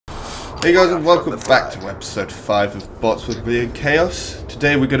Hey guys, and welcome back to episode 5 of Bots with Me and Chaos.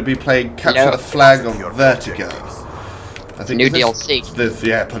 Today we're going to be playing Capture the Flag on Vertigo. I think new DLC.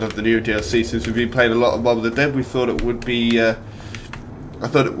 Yeah, part of the new DLC. Since we've been playing a lot of Mob of the Dead, we thought it would be. I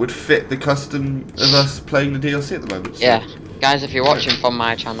thought it would fit the custom of us playing the DLC at the moment. So. Yeah, guys, if you're watching from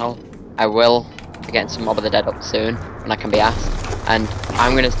my channel, I will be getting some Mob of the Dead up soon when I can be asked, and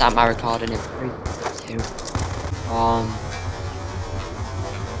I'm going to start my recording in 3, 2, 1.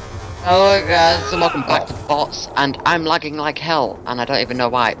 Hello guys, and welcome back to Bots, and I'm lagging like hell, and I don't even know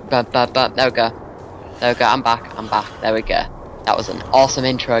why. But there we go. There we go, I'm back, there we go. That was an awesome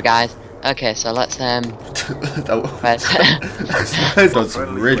intro, guys. Okay, so let's, That's done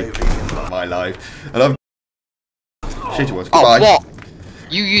some really in my life. And I'm... Shitty ones, goodbye. Oh, what?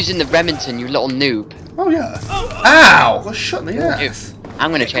 You using the Remington, you little noob. Oh yeah. Ow! I got shot in the ass.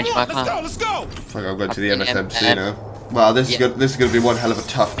 I'm gonna change my plan. Let's go! Fuck, I'm going to the MSMC now. Wow, this is going to be one hell of a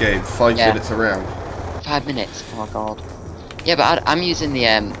tough game. 5 minutes around. 5 minutes. Oh god. Yeah, but I'm using the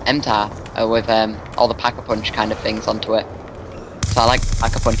MTAR with all the pack-a-punch kind of things onto it. So I like the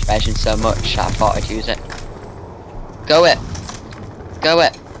pack-a-punch version so much that I thought I'd use it. Go it. Go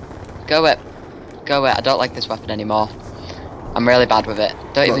it. Go it. Go it. I don't like this weapon anymore. I'm really bad with it.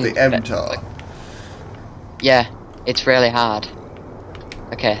 Don't Got even. the MTAR. Yeah, it's really hard.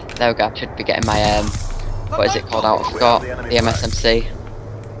 Okay, there we go. I should be getting my what is it called out? I forgot. The MSMC.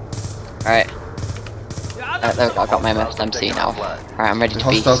 Alright. There we go, I got my MSMC now. Alright, I'm ready to beat.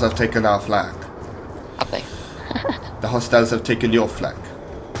 The hostiles have taken our flag. Have they? The hostiles have taken your flag.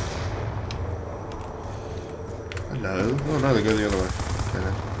 Hello? Oh no, they go the other way. Okay,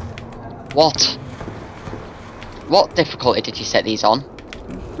 then. What? What difficulty did you set these on?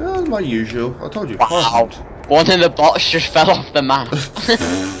 My usual. I told you. Wow. One of the bots just fell off the map.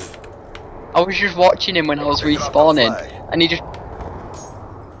 I was just watching him when I was respawning, and he just...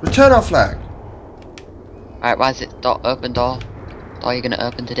 Return our flag! Alright, why is it open door? Door you gonna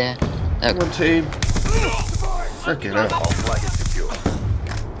open today? No. Come on, team. Freaking hell.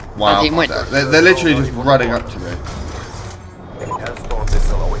 Wow. They're literally just running up to me.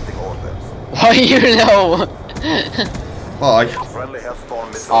 What do you know? Bye.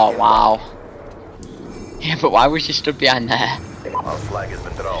 Oh, wow. Yeah, but why was you stood behind there?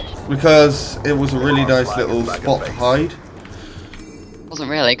 Because it was a really nice little spot to hide. Wasn't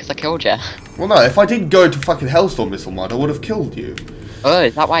really, because I killed you. Well, no, if I didn't go into fucking Hellstorm missile mod, I would have killed you. Oh,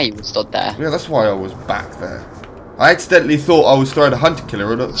 is that why you stood there? Yeah, that's why I was back there. I accidentally thought I was throwing a hunter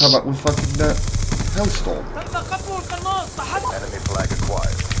killer and it come up with fucking Hellstorm. Enemy flag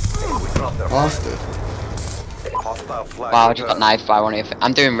acquired. We dropped their Bastard. Wow, I just got knifed by one of you.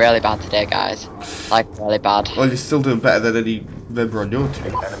 I'm doing really bad today, guys. Like, really bad. Well, you're still doing better than any member on your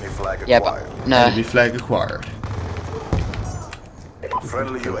team. Enemy flag acquired. Yeah, but no. Enemy flag acquired.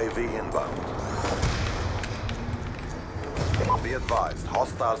 Friendly UAV inbound. Be advised,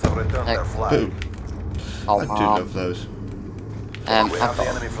 hostiles have returned their flag. Boom. Oh, I do wow. love those. We have the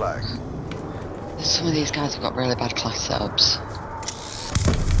enemy flag. Some of these guys have got really bad class setups.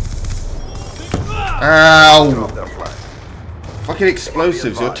 Ow! Fucking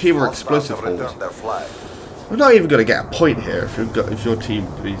explosives. Your team are explosive holes. We're not even gonna get a point here if your team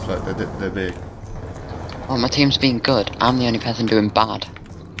is like they're big. Well, my team's being good. I'm the only person doing bad.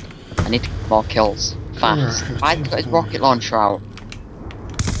 I need to get more kills. Fast. I've got his rocket launcher out.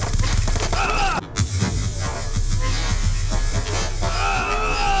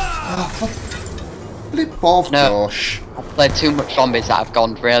 Flip off, No. Josh. I've played too much zombies that have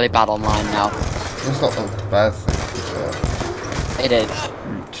gone really bad online now. That's not a bad thing. It is.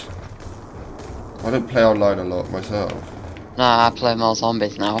 I don't play online a lot myself. Nah, I play more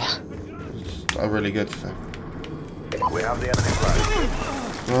zombies now. It's a really good thing. We have the enemy flag.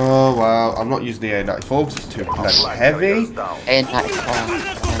 Oh wow, I'm not using the A94 because it's too bloody heavy.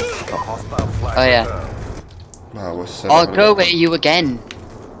 A94. Oh yeah. Oh, we're so Oh, go away, you again.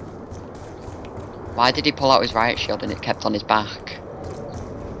 Why did he pull out his riot shield and it kept on his back?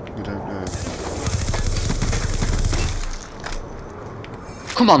 I don't know.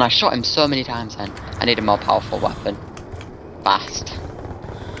 Come on, I shot him so many times then. I need a more powerful weapon. Fast.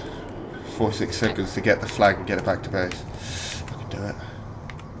 4-6 seconds to get the flag and get it back to base. I can do it.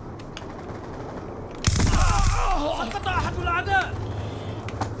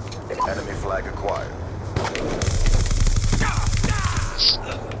 Enemy flag acquired.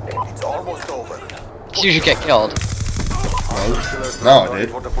 It's almost over. You should get killed. No, I did.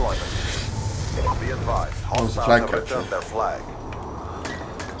 Be advised, was the hostiles flag have capture? returned their flag.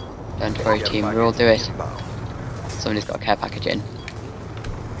 Don't worry, team, we'll do it. Somebody's got a care package in. I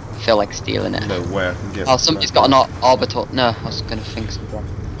feel like stealing it. No way I can get Oh, somebody's got an orbital. No, I was gonna think something.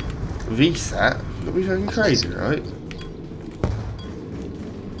 VSAT? That'd be fucking crazy, right?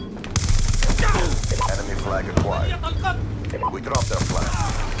 Enemy flag acquired. We dropped their flag.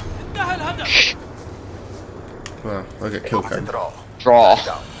 Well, I get kill cam. Draw.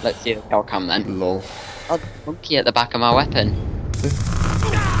 Let's see the kill cam then. Lol. Oh, the monkey at the back of my weapon.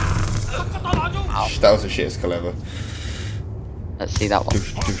 That was the shittest kill ever. Let's see that one.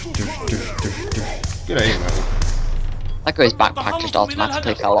 Good aim, man. Like how his backpack just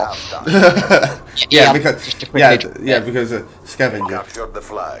automatically fell off. Yeah, because scavenger. Captured the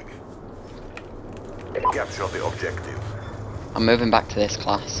flag. Capture the objective. I'm moving back to this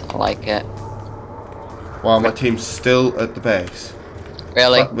class. I like it. Wow, my team's still at the base.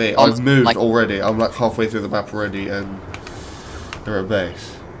 Really? Fuck me, I've moved already. I'm like halfway through the map already, and they're at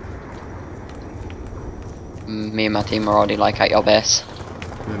base. Me and my team are already like at your base.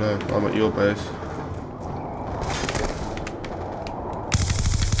 You know, I'm at your base.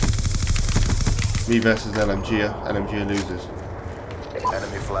 Me versus LMG. LMG loses.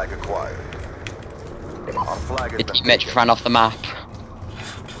 Enemy flag acquired. Our flag has Your been teammate just ran off the map.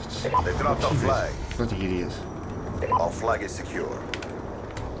 They dropped our flag. Bloody idiots. Our flag is secure.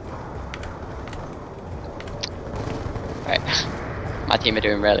 Right. My team are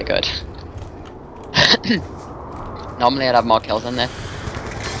doing really good. Normally I'd have more kills than this.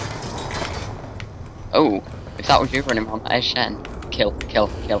 Oh, if that was you running on that edge then. Kill.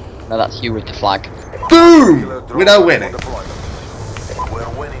 No, that's you with the flag. Boom! We're now winning. We're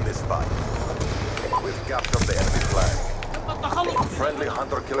winning this fight. We've captured the enemy flag. Friendly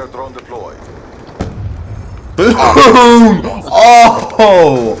hunter-killer drone deployed. Boom!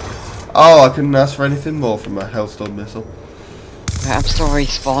 Oh! Oh, I couldn't ask for anything more from a Hellstorm missile. Right, I'm still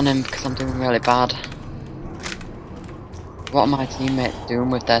respawning because I'm doing really bad. What are my teammates doing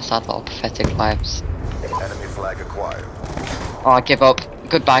with their sad little pathetic lives? Enemy flag acquired. Oh, I give up.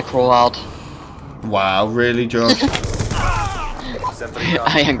 Goodbye, Trol. Wow, really, Josh?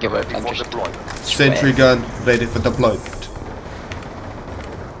 I ain't give up. I'm just Sentry gun ready for deployment.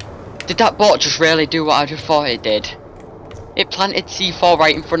 Did that bot just really do what I just thought it did? It planted C4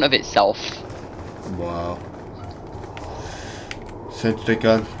 right in front of itself. Wow. Sentry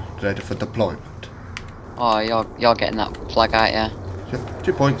gun ready for deployment. Oh, you're getting that flag out, yeah. Yep,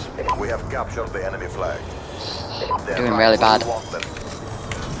 2 points. We have captured the enemy flag. Doing really bad. I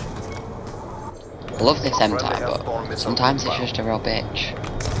love this M-type, but sometimes it's just a real bitch.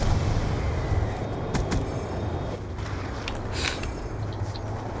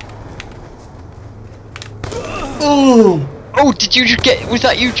 Oh! Oh, did you just get? Was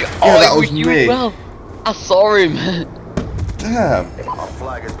that you? Yeah, Oh, that it was you me. as well. I saw him. Damn. Our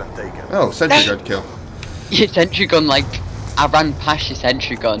flag has been taken. Oh, sentry gun kill. Your sentry gun, like I ran past your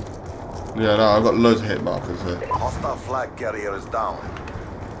sentry gun. Yeah, no, I've got loads of hit markers there. Hostile flag carrier is down.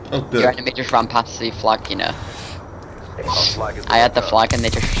 Oh, Your good. enemy just ran past the flag, you know. Our flag is I had the returned. flag and they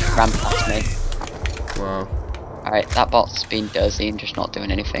just ran past me. Wow. Alright, that bot's been dozy and just not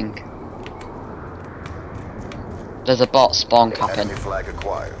doing anything. There's a bot spawn capping. Enemy flag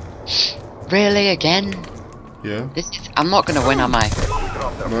acquired. Really, again? Yeah. I'm not gonna win, am I? We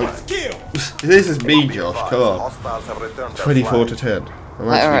dropped their No. flag. This is me, Josh. Come on. Hostiles have returned their 24 flag. to 10. I'm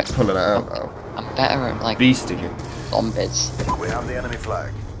Right, actually alright. pulling it out now. I'm better at like Beasting it. zombies. We have the enemy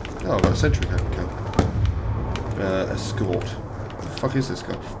flag. Oh, I've got a sentry gun kill. Escort. What the fuck is this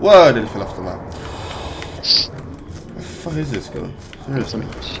guy? Whoa, I nearly fell off the map. What the fuck is this guy? Seriously.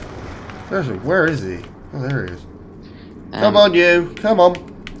 Seriously, where is he? Oh, there he is. Come on, you. Come on.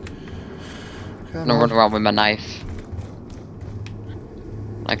 I'm gonna run around with my knife.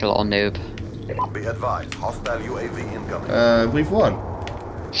 Like a little noob. Be advised, hostile UAV incoming. We've won.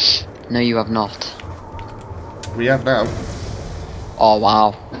 No, you have not. We have now. Oh,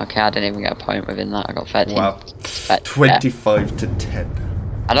 wow. Okay, I didn't even get a point within that. I got 13. Wow. 25 to 10.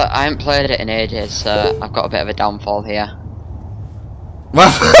 I haven't played it in ages, so I've got a bit of a downfall here.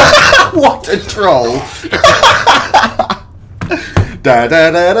 What a troll! Da da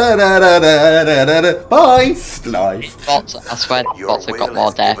da da da da da da da. Bye, life. Bots, I swear, bots have got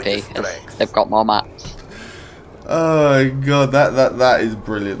more derpy. They've got more maps. Oh god, that is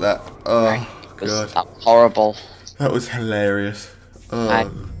brilliant. That god, That was horrible. that was hilarious. I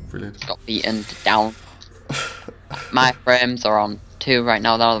Oh, brilliant. got beaten down. My frames are on 2 right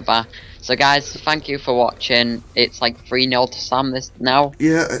now. They're on the bar. So guys, thank you for watching. It's like 3-0 to Sam this now.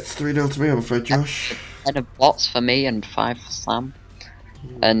 Yeah, it's 3-0 to me, I'm afraid, Josh. 10 of bots for me and 5 for Sam.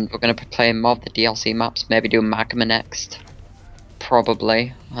 And we're going to be playing more of the DLC maps. Maybe do Magma next.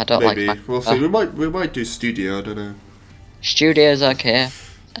 Probably. I don't Maybe. like Magma. We'll see. We might do studio, I don't know. Studio's okay.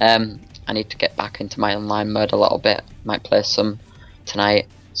 I need to get back into my online mode a little bit. Might play some tonight.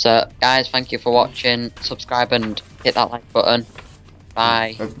 So, guys, thank you for watching. Subscribe and hit that like button.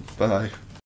 Bye. Bye.